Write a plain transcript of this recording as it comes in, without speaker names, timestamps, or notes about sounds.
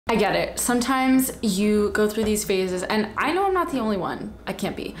I get it. Sometimes you go through these phases, and I know I'm not the only one, I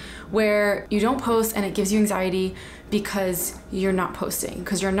can't be, where you don't post and it gives you anxiety because you're not posting,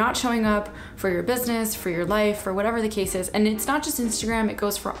 because you're not showing up for your business, for your life, for whatever the case is. And it's not just Instagram, it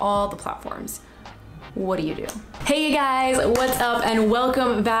goes for all the platforms. What do you do? Hey you guys, what's up and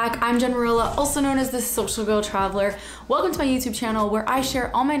welcome back. I'm Jen Marilla, also known as the Social Girl Traveler. Welcome to my YouTube channel where I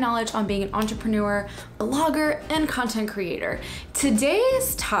share all my knowledge on being an entrepreneur, blogger, and content creator.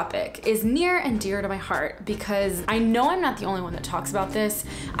 Today's topic is near and dear to my heart because I know I'm not the only one that talks about this.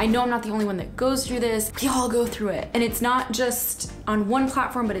 I know I'm not the only one that goes through this. We all go through it. And it's not just on one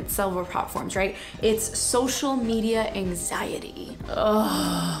platform, but it's several platforms, right? It's social media anxiety.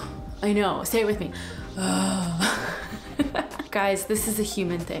 Ugh, I know, say it with me. Guys, this is a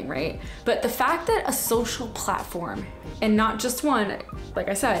human thing, right? But the fact that a social platform, and not just one, like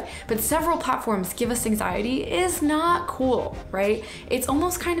I said, but several platforms give us anxiety is not cool, right? It's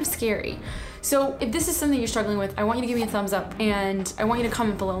almost kind of scary. So if this is something you're struggling with, I want you to give me a thumbs up and I want you to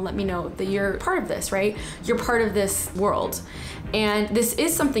comment below and let me know that you're part of this, right? You're part of this world. And this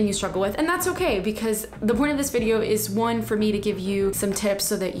is something you struggle with, and that's okay because the point of this video is one, for me to give you some tips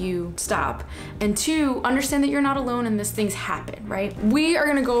so that you stop, and two, understand that you're not alone and these things happen, right? We are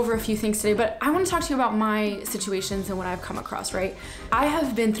gonna go over a few things today, but I wanna talk to you about my situations and what I've come across, right? I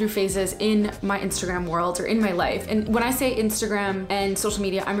have been through phases in my Instagram world or in my life, and when I say Instagram and social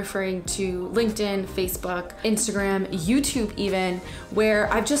media, I'm referring to LinkedIn, Facebook, Instagram, YouTube even,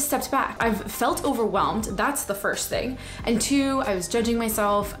 where I've just stepped back. I've felt overwhelmed, that's the first thing, and two, I was judging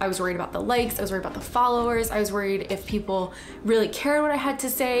myself. I was worried about the likes. I was worried about the followers. I was worried if people really cared what I had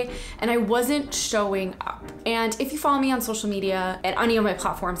to say, and I wasn't showing up. And if you follow me on social media and any of my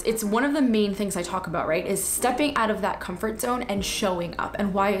platforms, it's one of the main things I talk about, right? Is stepping out of that comfort zone and showing up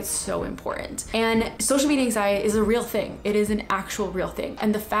and why it's so important. And social media anxiety is a real thing. It is an actual real thing.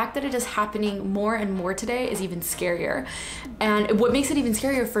 And the fact that it is happening more and more today is even scarier. And what makes it even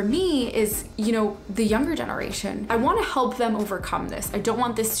scarier for me is, you know, the younger generation. I want to help them overcome this. I don't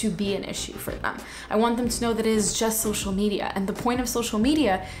want this to be an issue for them. I want them to know that it is just social media. And the point of social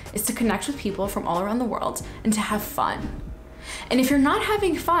media is to connect with people from all around the world and to have fun. And if you're not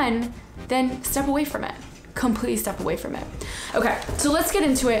having fun, then step away from it. Completely step away from it. Okay, so let's get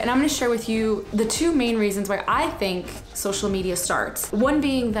into it, and I'm gonna share with you the two main reasons why I think social media starts. One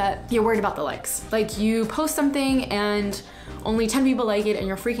being that you're worried about the likes. Like you post something and only 10 people like it and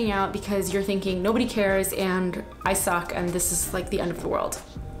you're freaking out because you're thinking nobody cares and I suck and this is like the end of the world.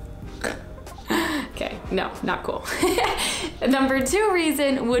 Okay, no, not cool. Number two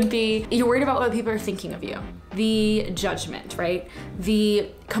reason would be you're worried about what people are thinking of you. The judgment, right? The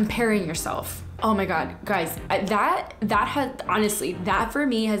comparing yourself. Oh my God, guys, that has, honestly, that for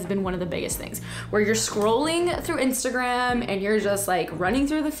me has been one of the biggest things, where you're scrolling through Instagram and you're just like running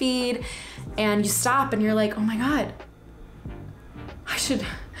through the feed and you stop and you're like, oh my God,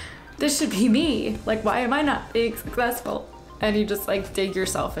 this should be me. Like, why am I not being successful? And you just like dig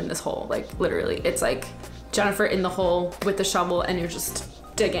yourself in this hole, like literally. It's like Jennifer in the hole with the shovel and you're just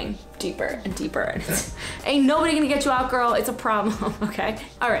digging deeper and deeper. And ain't nobody gonna get you out, girl. It's a problem, okay?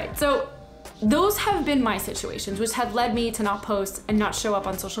 All right, so those have been my situations, which have led me to not post and not show up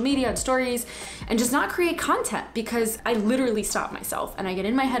on social media and stories and just not create content because I literally stop myself and I get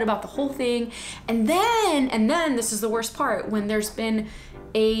in my head about the whole thing. And then this is the worst part, when there's been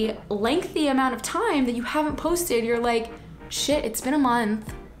a lengthy amount of time that you haven't posted, you're like, shit, it's been a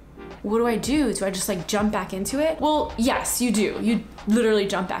month. What do I do? Do I just like jump back into it? Well, yes, you do. You literally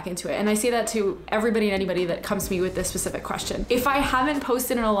jump back into it. And I say that to everybody and anybody that comes to me with this specific question. If I haven't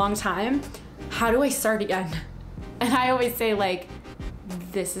posted in a long time, how do I start again? And I always say, like,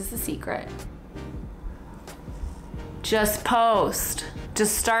 this is the secret. Just post.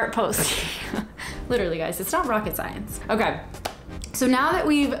 Just start posting. Literally, guys, it's not rocket science. Okay. So now that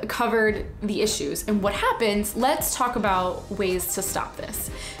we've covered the issues and what happens, let's talk about ways to stop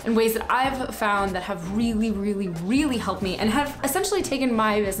this and ways that I've found that have really, really, really helped me and have essentially taken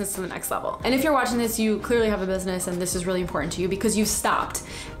my business to the next level. And if you're watching this, you clearly have a business and this is really important to you because you've stopped.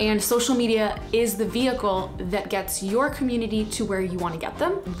 And social media is the vehicle that gets your community to where you want to get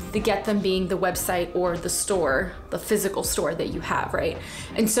them. The get them being the website or the store, the physical store that you have, right?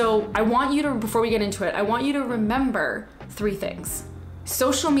 And so I want you to, before we get into it, I want you to remember three things.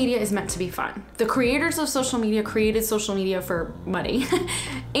 Social media is meant to be fun. The creators of social media created social media for money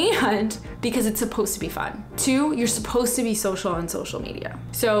and because it's supposed to be fun. Two, you're supposed to be social on social media.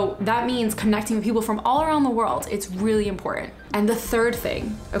 So that means connecting with people from all around the world. It's really important. And the third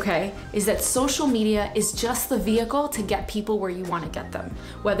thing, okay, is that social media is just the vehicle to get people where you want to get them.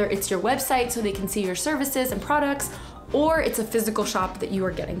 Whether it's your website so they can see your services and products, or it's a physical shop that you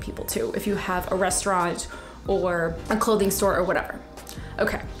are getting people to if you have a restaurant or a clothing store or whatever.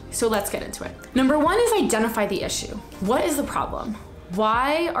 Okay, so let's get into it. Number one is identify the issue. What is the problem?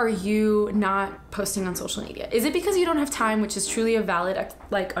 Why are you not posting on social media? Is it because you don't have time, which is truly a valid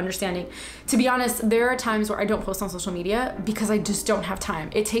understanding? To be honest, there are times where I don't post on social media because I just don't have time.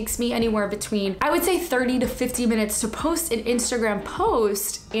 It takes me anywhere between, I would say 30 to 50 minutes to post an Instagram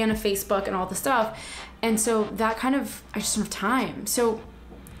post and a Facebook and all the stuff. And so that kind of, I just don't have time. So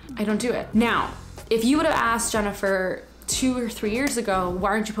I don't do it. Now, if you would have asked Jennifer 2 or 3 years ago,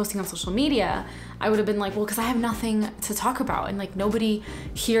 why aren't you posting on social media? I would have been like, well, because I have nothing to talk about and like nobody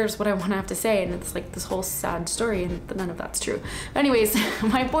hears what I want to have to say. And it's like this whole sad story and none of that's true. But anyways,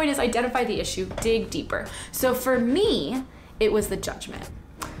 my point is identify the issue, dig deeper. So for me, it was the judgment,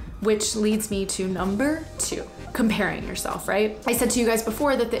 which leads me to number 2, comparing yourself, right? I said to you guys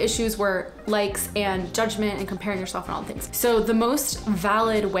before that the issues were likes and judgment and comparing yourself and all things. So the most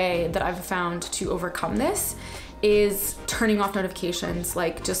valid way that I've found to overcome this is turning off notifications,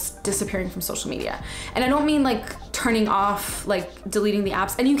 like just disappearing from social media. And I don't mean like turning off, like deleting the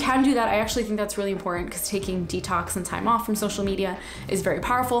apps. And you can do that. I actually think that's really important because taking detox and time off from social media is very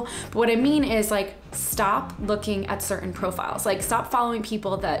powerful. But what I mean is like, stop looking at certain profiles. Like stop following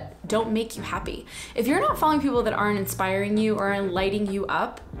people that don't make you happy. If you're not following people that aren't inspiring you or aren't lighting you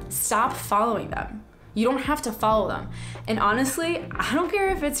up, stop following them. You don't have to follow them. And honestly, I don't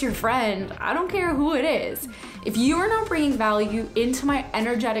care if it's your friend. I don't care who it is. If you are not bringing value into my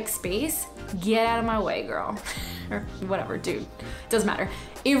energetic space, get out of my way, girl. Or whatever, dude. Doesn't matter.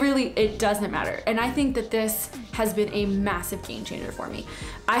 It doesn't matter. And I think that this has been a massive game changer for me.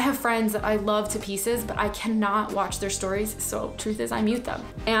 I have friends that I love to pieces, but I cannot watch their stories. So truth is, I mute them.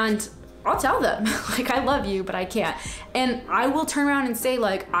 And I'll tell them, like, I love you, but I can't. And I will turn around and say,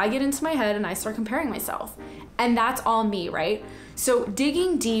 like, I get into my head and I start comparing myself. And that's all me, right? So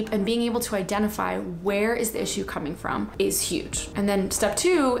digging deep and being able to identify where is the issue coming from is huge. And then step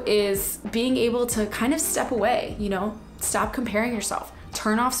 2 is being able to kind of step away, you know, stop comparing yourself.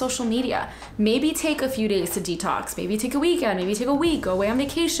 Turn off social media. Maybe take a few days to detox. Maybe take a weekend, maybe take a week, go away on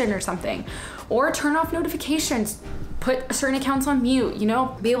vacation or something. Or turn off notifications. Put certain accounts on mute, you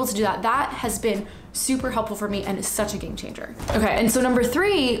know, be able to do that. That has been super helpful for me and is such a game changer. Okay, and so number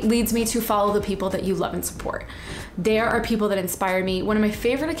 3 leads me to follow the people that you love and support. There are people that inspire me. One of my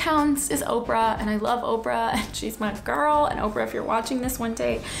favorite accounts is Oprah, and I love Oprah, and she's my girl. And Oprah, if you're watching this one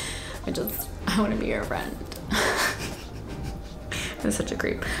day, I want to be your friend. I'm such a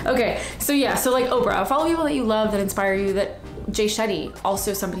creep. Okay, so yeah, so like Oprah, follow people that you love, that inspire you, that Jay Shetty,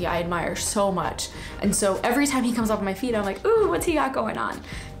 also somebody I admire so much. And so every time he comes up on my feed, I'm like, ooh, what's he got going on?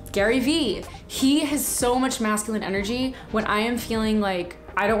 Gary Vee, he has so much masculine energy. When I am feeling like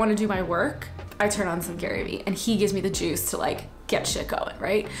I don't want to do my work, I turn on some Gary Vee and he gives me the juice to like get shit going,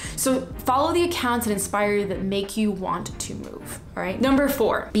 right? So follow the accounts that inspire you, that make you want to move, all right? Number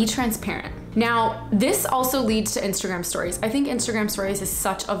 4, be transparent. Now, this also leads to Instagram stories. I think Instagram stories is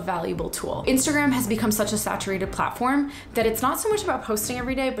such a valuable tool. Instagram has become such a saturated platform that it's not so much about posting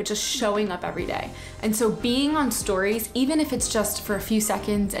every day, but just showing up every day. And so being on stories, even if it's just for a few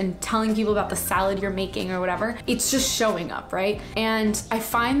seconds and telling people about the salad you're making or whatever, it's just showing up, right? And I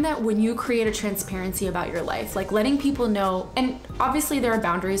find that when you create a transparency about your life, like letting people know, and obviously there are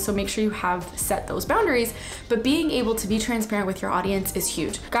boundaries, so make sure you have set those boundaries, but being able to be transparent with your audience is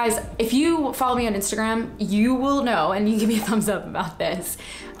huge. Guys, if you follow me on Instagram, you will know, and you give me a thumbs up about this,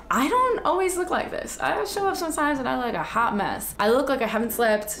 I don't always look like this. I show up sometimes and I look like a hot mess. I look like I haven't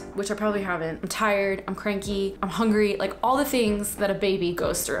slept, which I probably haven't. I'm tired, I'm cranky, I'm hungry, like all the things that a baby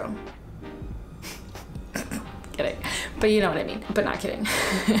goes through. Kidding. But you know what I mean, but not kidding.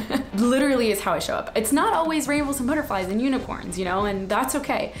 Literally is how I show up. It's not always rainbows and butterflies and unicorns, you know, and that's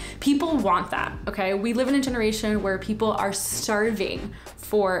okay. People want that, okay? We live in a generation where people are starving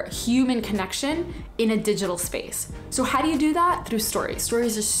for human connection in a digital space. So how do you do that? Through stories.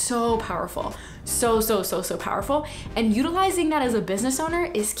 Stories are so powerful. So powerful. And utilizing that as a business owner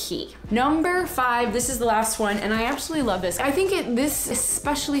is key. Number 5, this is the last one, and I absolutely love this. I think this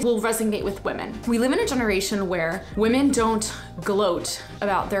especially will resonate with women. We live in a generation where women don't gloat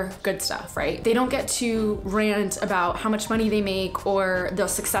about their good stuff, right? They don't get to rant about how much money they make or the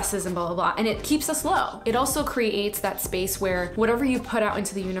successes and blah, blah, blah. And it keeps us low. It also creates that space where whatever you put out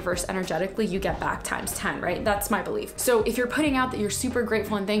into the universe energetically, you get back times 10, right? That's my belief. So if you're putting out that you're super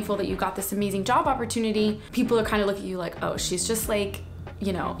grateful and thankful that you got this amazing job opportunity, people are kind of looking at you like, oh, she's just like,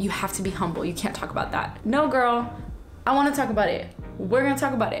 you know, you have to be humble. You can't talk about that. No, girl, I want to talk about it. we're gonna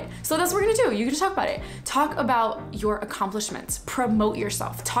talk about it. So that's what we're gonna do. You're gonna talk about it. Talk about your accomplishments, promote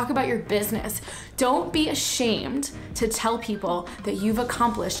yourself, talk about your business. Don't be ashamed to tell people that you've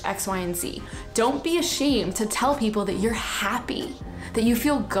accomplished X, Y, and Z. Don't be ashamed to tell people that you're happy, that you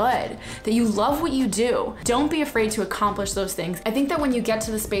feel good, that you love what you do. Don't be afraid to accomplish those things. I think that when you get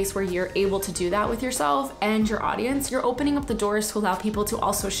to the space where you're able to do that with yourself and your audience, you're opening up the doors to allow people to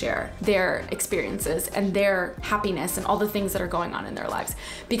also share their experiences and their happiness and all the things that are going on in their lives.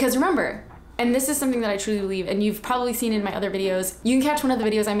 Because remember, and this is something that I truly believe, and you've probably seen in my other videos, you can catch one of the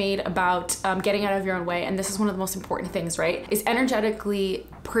videos I made about getting out of your own way, and this is one of the most important things, right? Is energetically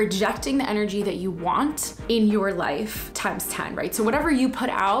projecting the energy that you want in your life times 10, right? So whatever you put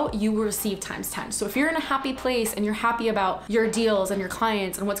out, you will receive times 10. So if you're in a happy place and you're happy about your deals and your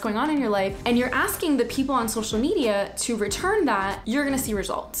clients and what's going on in your life, and you're asking the people on social media to return that, you're gonna see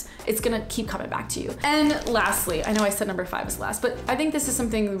results. It's gonna keep coming back to you. And lastly, I know I said number 5 is last, but I think this is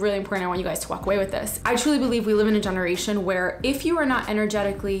something really important. I want you guys to walk away with this. I truly believe we live in a generation where if you are not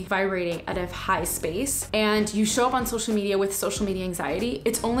energetically vibrating at a high space and you show up on social media with social media anxiety,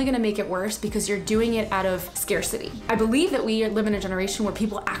 it's only gonna make it worse because you're doing it out of scarcity. I believe that we live in a generation where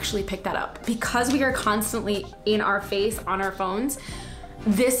people actually pick that up. Because we are constantly in our face on our phones,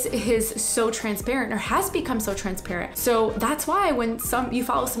 this is so transparent, or has become so transparent. So that's why when you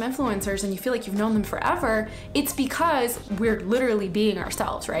follow some influencers and you feel like you've known them forever, it's because we're literally being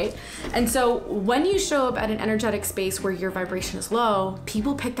ourselves, right? And so when you show up at an energetic space where your vibration is low,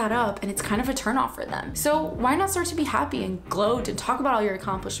 people pick that up and it's kind of a turnoff for them. So why not start to be happy and gloat and talk about all your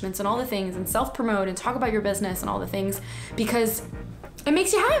accomplishments and all the things and self-promote and talk about your business and all the things, because it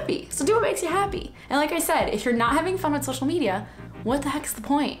makes you happy. So do what makes you happy. And like I said, if you're not having fun with social media, what the heck's the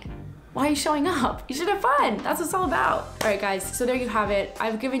point? Why are you showing up? You should have fun. That's what it's all about. All right, guys, so there you have it.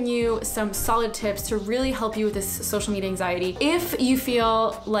 I've given you some solid tips to really help you with this social media anxiety. If you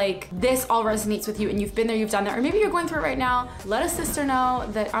feel like this all resonates with you and you've been there, you've done that, or maybe you're going through it right now, let a sister know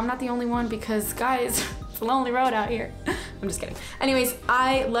that I'm not the only one, because guys, it's a lonely road out here. I'm just kidding. Anyways,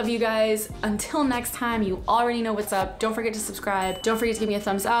 I love you guys. Until next time, you already know what's up. Don't forget to subscribe. Don't forget to give me a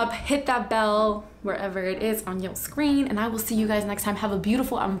thumbs up. Hit that bell wherever it is on your screen. And I will see you guys next time. Have a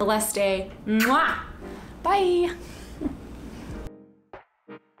beautiful and blessed day. Mwah! Bye.